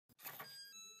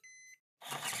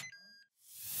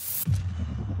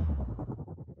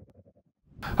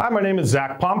Hi, my name is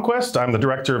Zach Palmquist. I'm the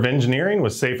Director of Engineering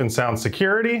with Safe and Sound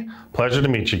Security. Pleasure to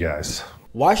meet you guys.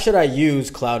 Why should I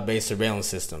use cloud-based surveillance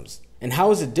systems? And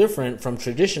how is it different from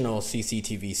traditional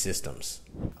CCTV systems?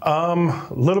 A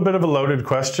little bit of a loaded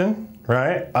question,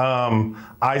 right?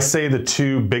 I say the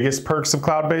two biggest perks of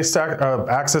cloud-based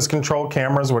access control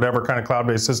cameras, whatever kind of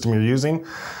cloud-based system you're using.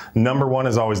 Number one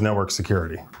is always network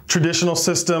security. Traditional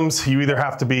systems, you either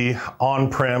have to be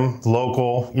on-prem,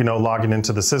 local, logging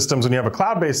into the systems. When you have a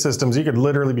cloud-based systems, you could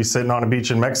literally be sitting on a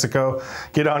beach in Mexico,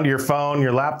 get onto your phone,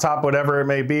 your laptop, whatever it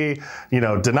may be,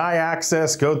 deny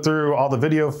access, go through all the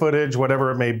video footage,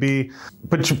 whatever it may be.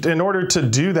 But in order to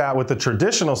do that with the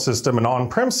traditional system, an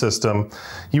on-prem system,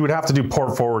 you would have to do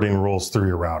port forwarding rules through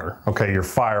your router, okay, your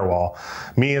firewall.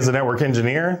 Me as a network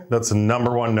engineer, that's a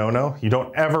number one no-no. You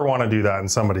don't ever want to do that in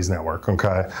somebody's network,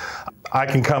 okay? I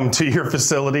can come to your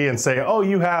facility and say, oh,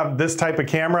 you have this type of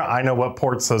camera. I know what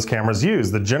ports those cameras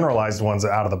use, the generalized ones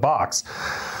out of the box.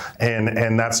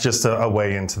 And that's just a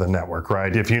way into the network,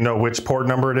 right? If you know which port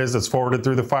number it is that's forwarded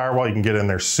through the firewall, you can get in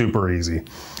there super easy.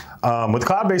 With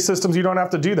cloud-based systems, you don't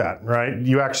have to do that, right?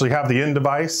 You actually have the end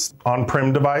device,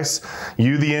 on-prem device.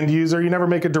 You, the end user, you never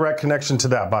make a direct connection to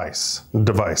that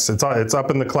device. It's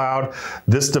up in the cloud.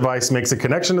 This device makes a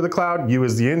connection to the cloud. You,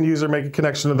 as the end user, make a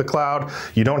connection to the cloud.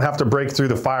 You don't have to break through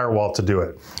the firewall to do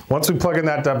it. Once we plug in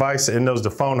that device, it knows to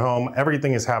phone home.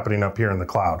 Everything is happening up here in the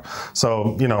cloud.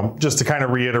 So, just to kind of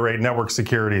reiterate, network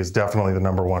security is definitely the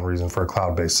number one reason for a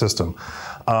cloud-based system.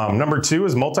 Number two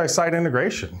is multi-site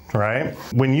integration, right?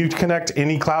 When you connect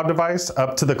any cloud device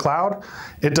up to the cloud,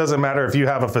 it doesn't matter if you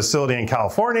have a facility in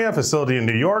California, a facility in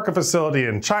New York, a facility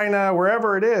in China,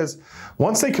 wherever it is.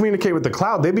 Once they communicate with the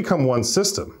cloud, they become one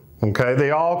system. Okay,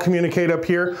 they all communicate up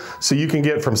here, so you can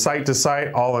get from site to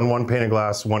site all in one pane of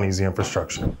glass, one easy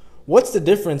infrastructure. What's the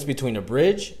difference between a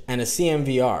bridge and a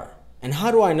CMVR? And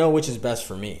how do I know which is best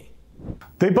for me?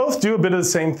 They both do a bit of the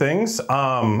same things.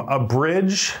 A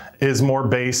bridge is more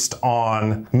based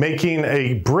on making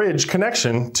a bridge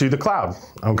connection to the cloud,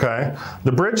 okay?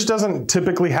 The bridge doesn't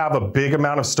typically have a big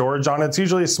amount of storage on it. It's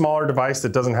usually a smaller device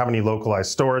that doesn't have any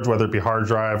localized storage, whether it be hard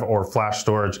drive or flash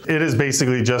storage. It is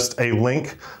basically just a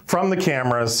link from the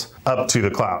cameras up to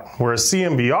the cloud. Whereas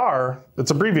CMVR,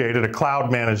 it's abbreviated, a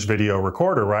cloud managed video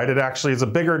recorder, right? It actually is a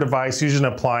bigger device, usually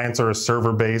an appliance or a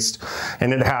server based,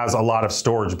 and it has a lot of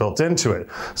storage built into it.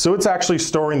 So it's actually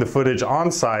storing the footage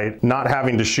on site, not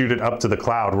having to shoot it up to the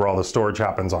cloud where all the storage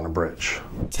happens on a bridge.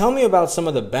 Tell me about some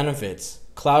of the benefits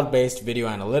cloud-based video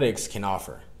analytics can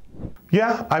offer.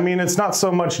 Yeah, I mean, it's not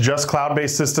so much just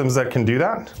cloud-based systems that can do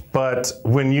that, but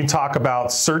when you talk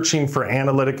about searching for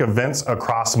analytic events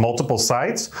across multiple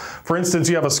sites, for instance,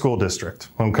 you have a school district,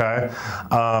 okay?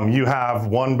 You have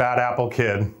one bad apple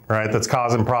kid, right, that's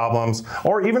causing problems,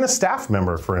 or even a staff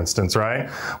member, for instance, right?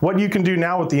 What you can do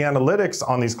now with the analytics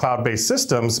on these cloud-based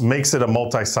systems makes it a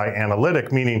multi-site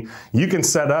analytic, meaning you can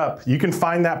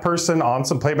find that person on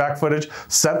some playback footage,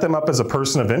 set them up as a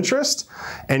person of interest,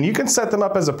 and you can set them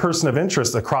up as a person of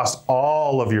interest across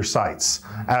all of your sites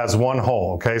as one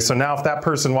whole, okay? So now if that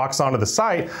person walks onto the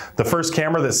site, the first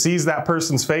camera that sees that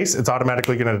person's face, it's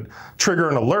automatically gonna trigger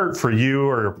an alert for you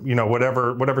or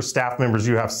whatever staff members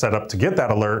you have set up to get that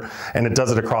alert, and it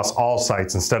does it across all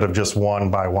sites instead of just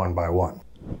one by one by one.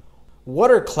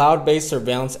 What are cloud-based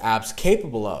surveillance apps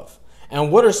capable of?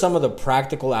 And what are some of the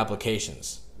practical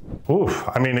applications? Oof,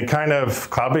 I mean,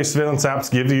 cloud-based surveillance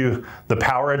apps give you the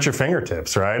power at your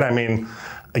fingertips, right? I mean,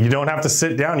 you don't have to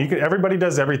sit down. Everybody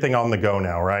does everything on the go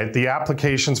now, right? The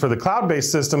applications for the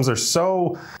cloud-based systems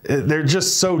they're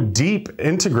just so deep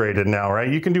integrated now,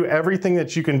 right? You can do everything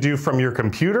that you can do from your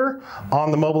computer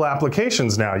on the mobile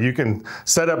applications now. You can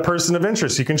set up person of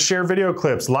interest. You can share video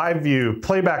clips, live view,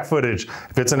 playback footage.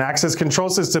 If it's an access control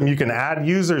system, you can add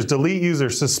users, delete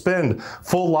users, suspend,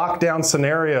 full lockdown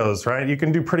scenarios, right? You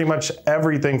can do pretty much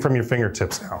everything from your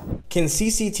fingertips now. Can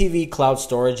CCTV cloud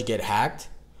storage get hacked?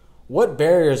 What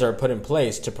barriers are put in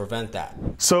place to prevent that?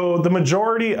 So the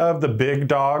majority of the big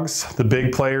dogs, the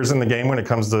big players in the game when it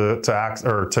comes to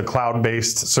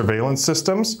cloud-based surveillance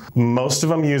systems, most of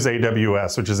them use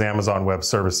AWS, which is Amazon Web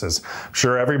Services. I'm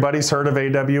sure everybody's heard of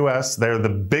AWS. They're the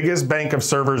biggest bank of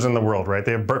servers in the world, right?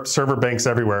 They have server banks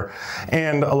everywhere.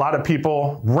 And a lot of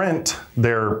people rent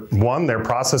their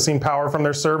processing power from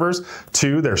their servers,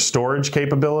 two, their storage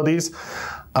capabilities.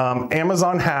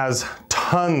 Amazon has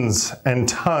tons and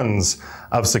tons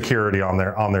of security on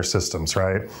their systems,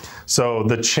 right? So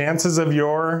the chances of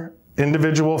your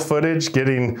individual footage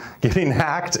getting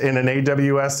hacked in an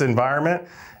AWS environment,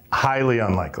 highly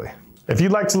unlikely. If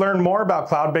you'd like to learn more about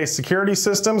cloud-based security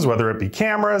systems, whether it be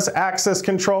cameras, access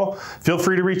control, feel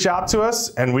free to reach out to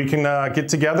us and we can get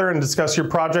together and discuss your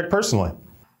project personally.